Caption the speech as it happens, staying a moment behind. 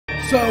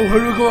So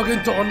here we go again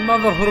to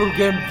another horror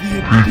game,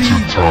 the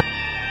pizza.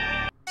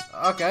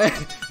 Okay,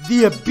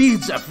 the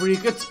pizza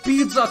freak. It's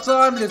pizza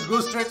time. Let's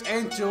go straight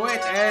into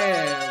it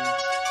and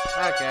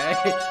okay,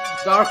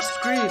 dark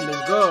screen.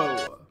 Let's go.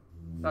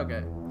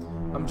 Okay,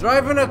 I'm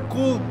driving a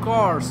cool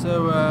car,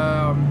 so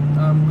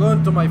I'm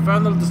going to my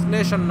final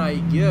destination. I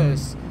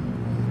guess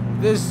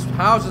this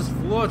house is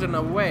floating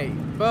away,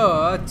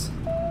 but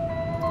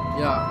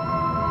yeah.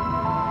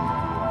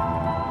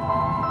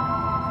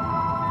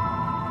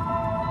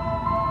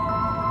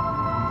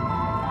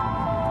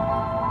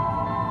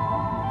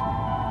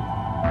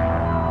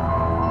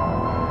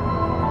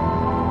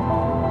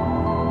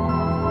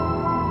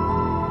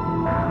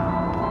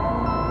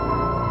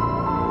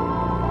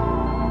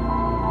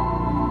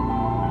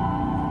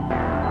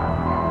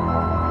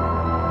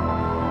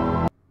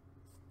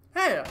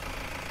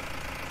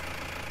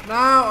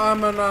 Now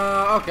I'm in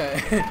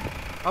okay.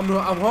 I'm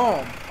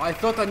home. I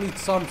thought I need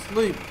some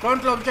sleep.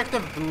 Current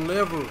objective: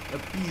 deliver a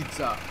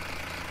pizza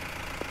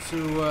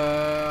to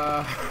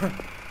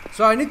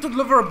so I need to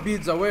deliver a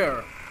pizza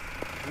where?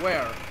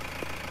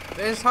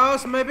 This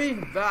house maybe?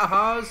 That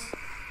house?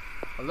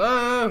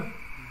 Hello?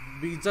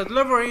 Pizza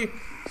delivery.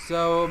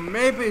 So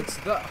maybe it's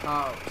that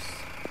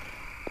house.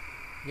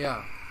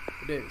 Yeah,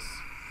 it is.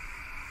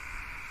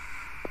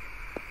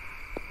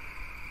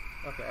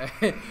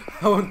 Okay,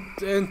 I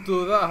went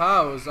into that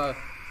house. I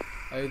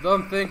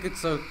don't think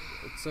it's a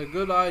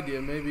good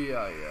idea. Maybe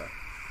I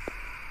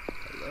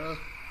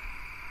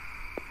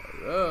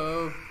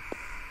hello.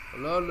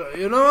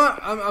 You know what?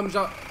 I'm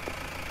just.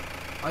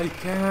 I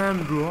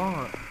can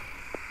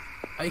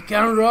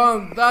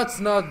run. That's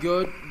not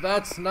good.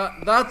 That's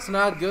not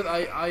good.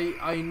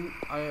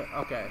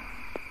 Okay.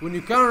 When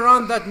you can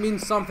run, that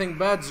means something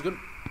bad's gonna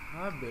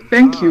happen.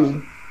 Thank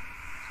you.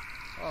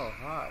 Oh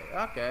hi.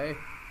 Okay.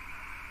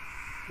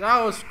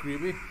 That was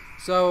creepy.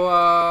 So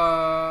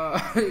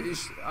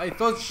I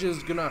thought she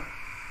was gonna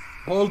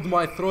hold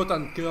my throat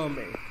and kill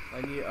me.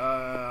 I need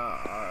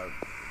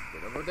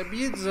deliver the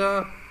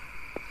pizza.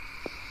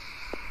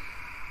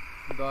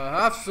 Do I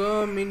have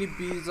so many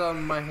pizza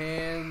on my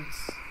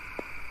hands?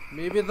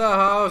 Maybe the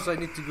house I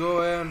need to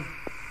go in.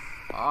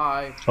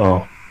 Hi.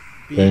 Oh,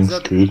 Pizza.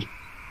 thanks, dude.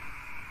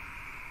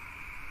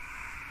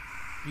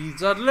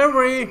 Pizza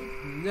delivery.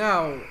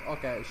 No.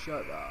 Okay,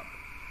 shut up.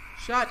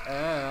 Shut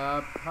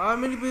up. How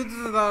many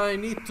pizzas that I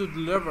need to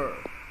deliver?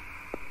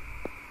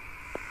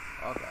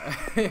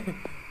 Okay.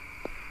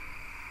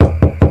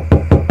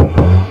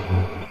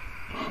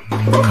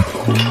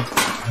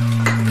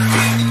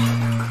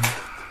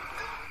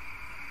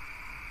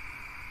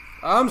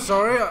 I'm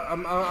sorry.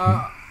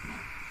 I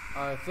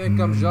think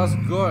I'm just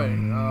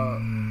going.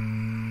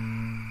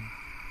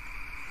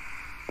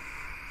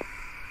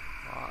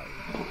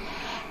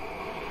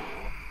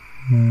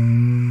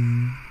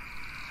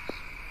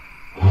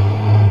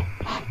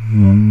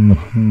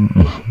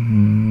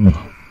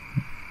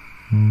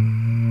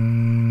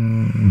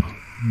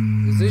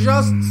 Is he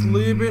just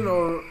sleeping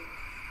or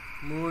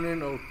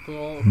mooning or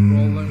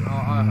crawling?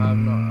 I have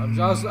no.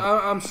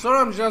 I'm sorry.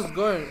 I'm just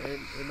going.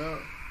 You know.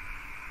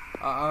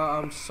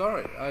 I'm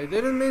sorry. I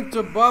didn't mean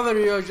to bother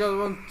you. I just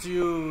want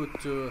you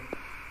to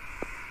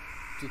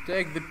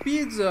take the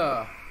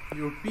pizza,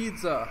 your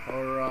pizza,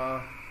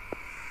 or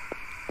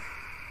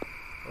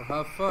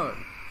have fun.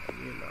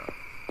 You know.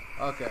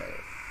 Okay.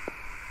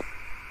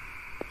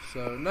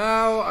 So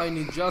now I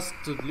need just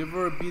to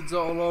deliver pizza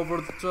all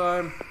over the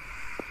time,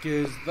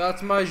 cause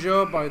that's my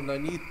job and I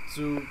need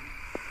to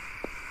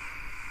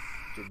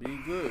be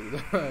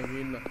good. I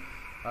mean,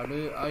 I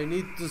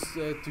need to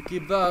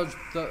keep that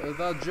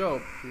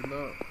job, you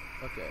know.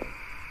 Okay.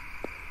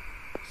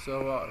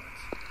 So what?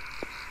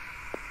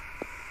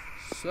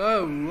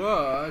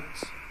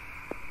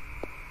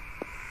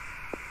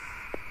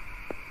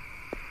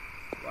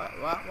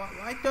 What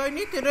do I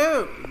need to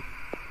do?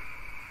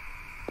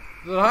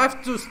 Do I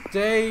have to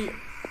stay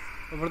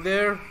over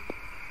there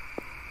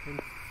in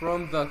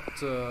front that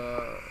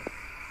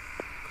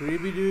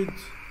creepy dude?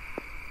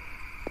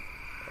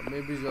 Or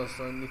maybe just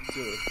I need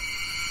to.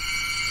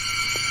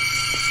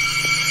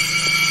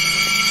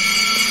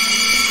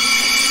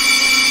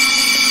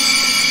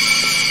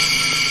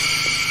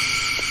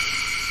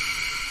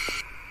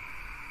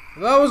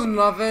 That was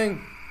nothing.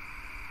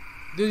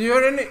 Did you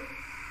hear any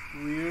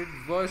weird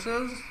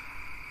voices?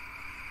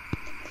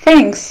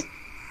 Thanks.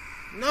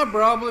 No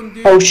problem,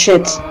 dude. Oh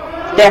shit,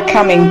 they're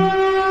coming.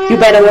 You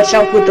better watch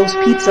out with those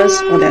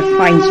pizzas or they'll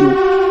find you.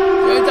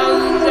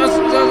 Just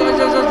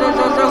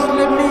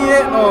let me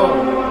in.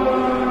 Oh.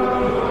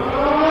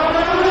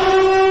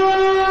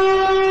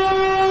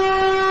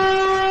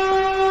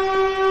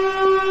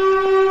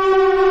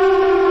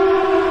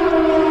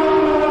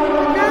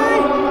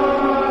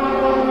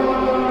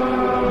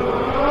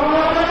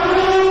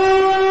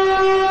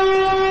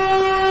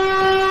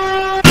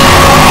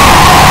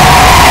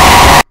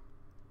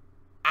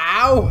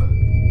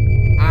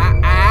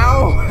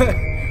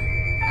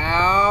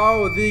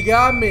 They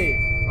got me.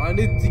 I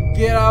need to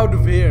get out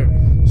of here.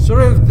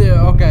 Sorry if they.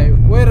 Okay,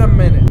 wait a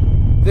minute.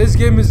 This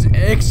game is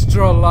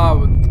extra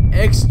loud.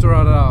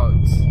 extra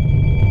loud.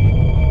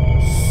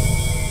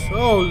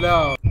 So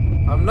loud.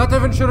 I'm not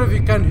even sure if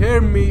you can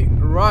hear me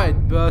right,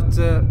 but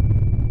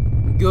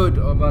good.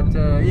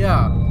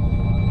 Yeah,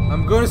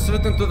 I'm going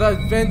straight into that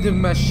vending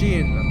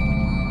machine.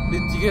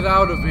 Need to get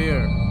out of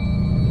here.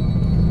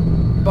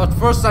 But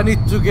first I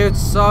need to get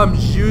some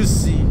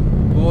juicy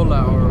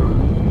cola or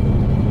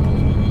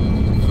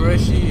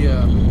freshy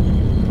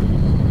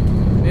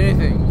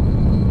anything.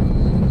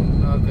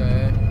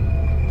 Okay.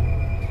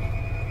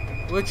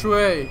 Which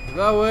way?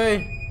 That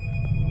way?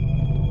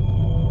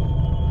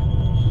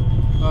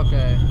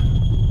 Okay.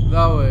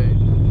 That way.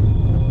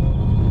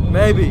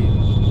 Maybe.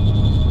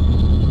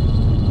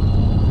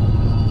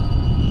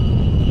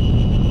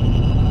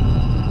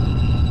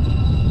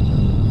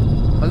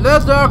 Hello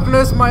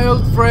darkness, my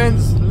old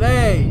friends.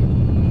 Lay.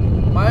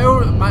 My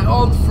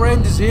old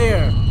friend is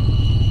here.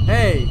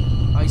 Hey,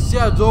 I see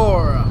a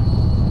door.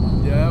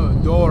 Yeah,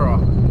 Dora.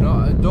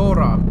 No,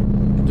 Dora.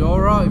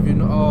 Dora, if you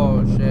know.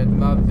 Oh shit,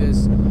 not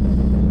this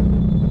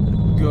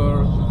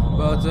girl.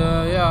 But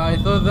yeah, I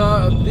thought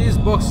that these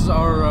boxes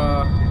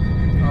are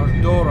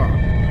Dora.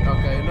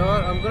 Okay, you know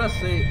what? I'm gonna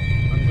say it.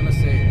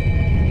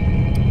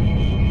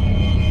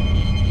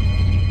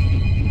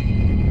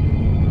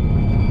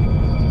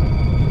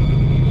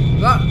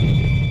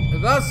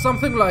 That's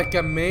something like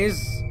a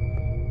maze.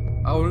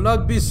 I will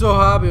not be so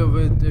happy of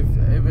it if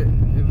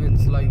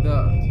it's like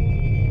that,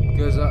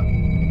 because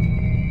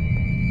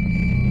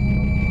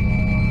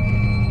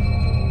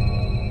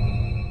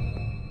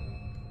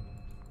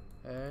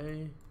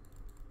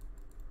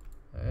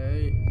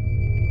hey,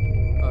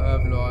 I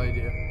have no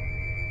idea.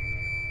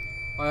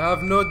 I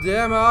have no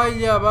damn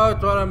idea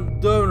about what I'm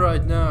doing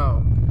right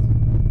now.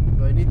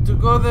 Do I need to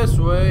go this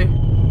way?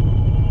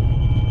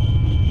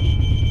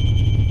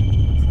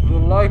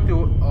 Would like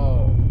to.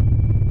 Oh.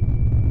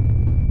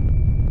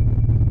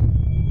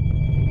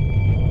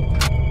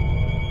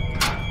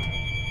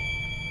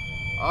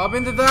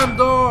 Open the damn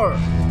door.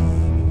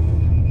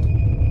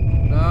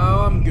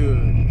 Now I'm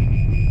good.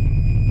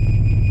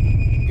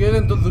 Get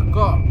into the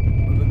car.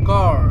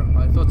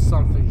 I thought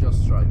something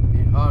just right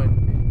behind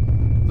me.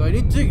 Do I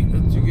need to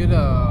get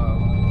a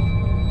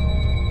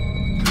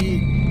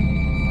key?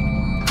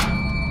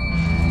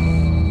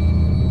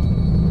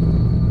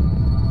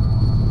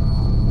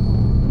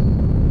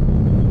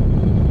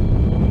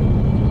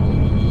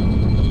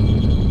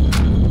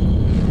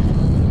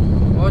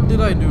 What did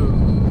I do?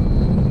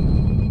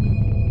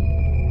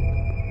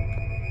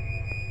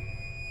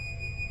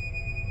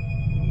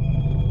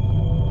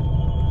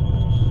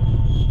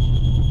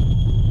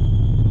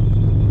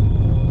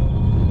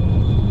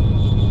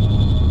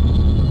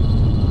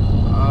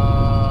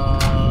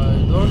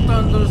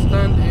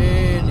 Understand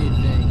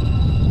anything.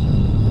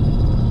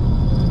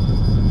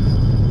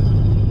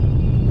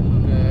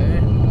 Okay.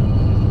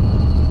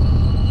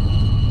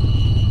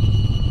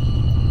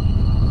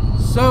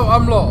 So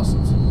I'm lost.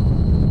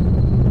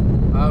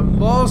 I'm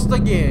lost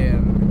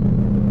again.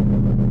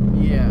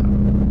 Yeah.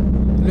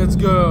 Let's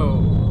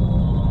go.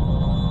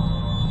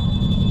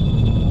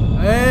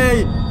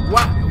 Hey,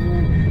 what?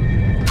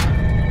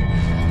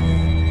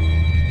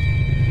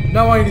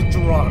 Now I need to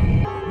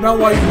run.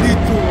 Now I need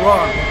to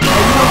run.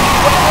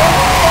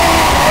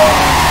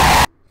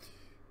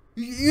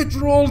 You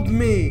trolled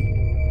me.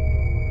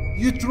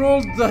 You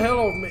trolled the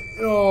hell of me.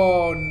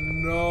 Oh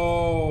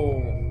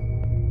no.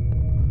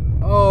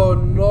 Oh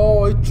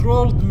no, he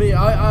trolled me.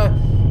 I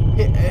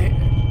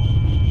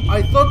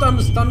thought I'm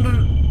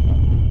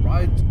standing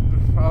right.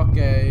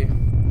 Okay.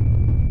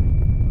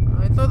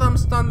 I thought I'm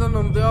standing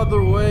on the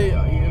other way,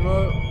 you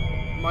know,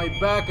 my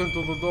back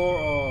into the door.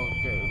 Oh,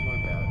 okay, my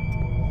bad.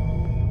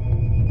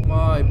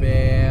 My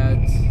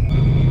bad.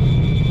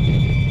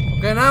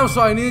 Okay, now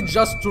so I need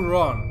just to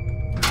run.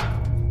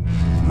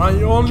 My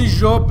only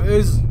job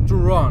is to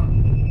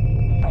run.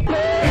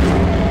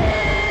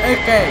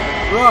 Okay,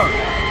 run.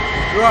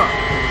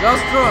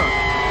 Just run.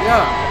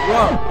 Yeah,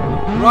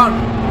 run.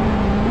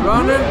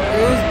 Running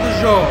is the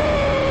job.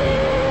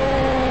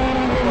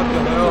 What the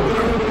hell?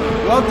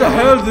 What the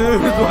hell,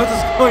 dude? What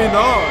is going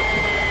on?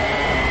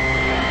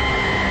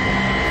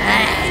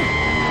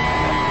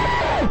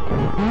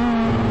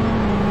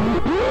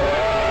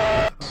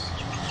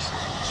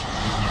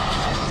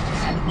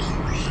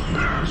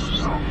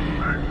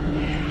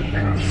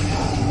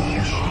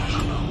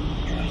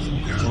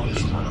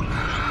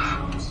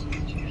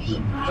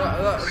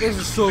 This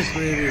is so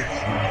creepy.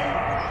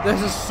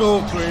 This is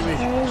so creepy.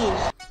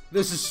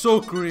 This is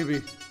so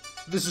creepy.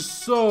 This is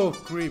so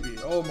creepy.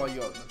 Oh my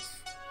goodness.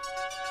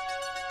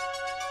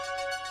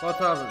 What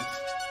happened?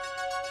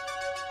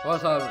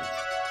 What happened?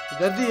 Is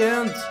that the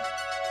end?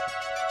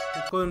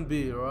 It couldn't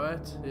be,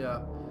 right?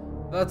 Yeah.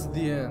 That's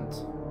the end.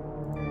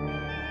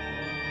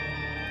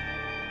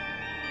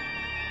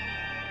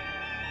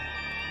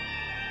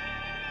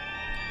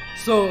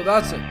 So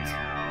that's it.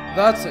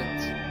 That's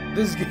it.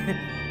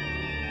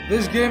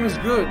 This game is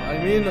good. I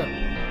mean,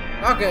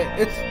 okay,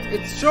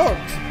 it's short,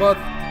 but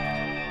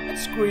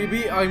it's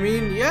creepy. I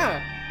mean,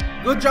 yeah,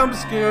 good jump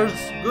scares,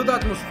 good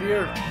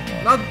atmosphere,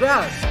 not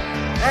bad.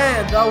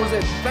 And that was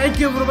it. Thank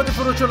you everybody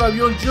for watching. If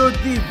you enjoyed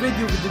the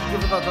video,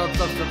 give it a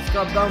thumbs up,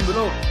 subscribe down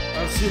below.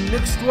 I'll see you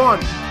next one.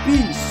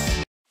 Peace.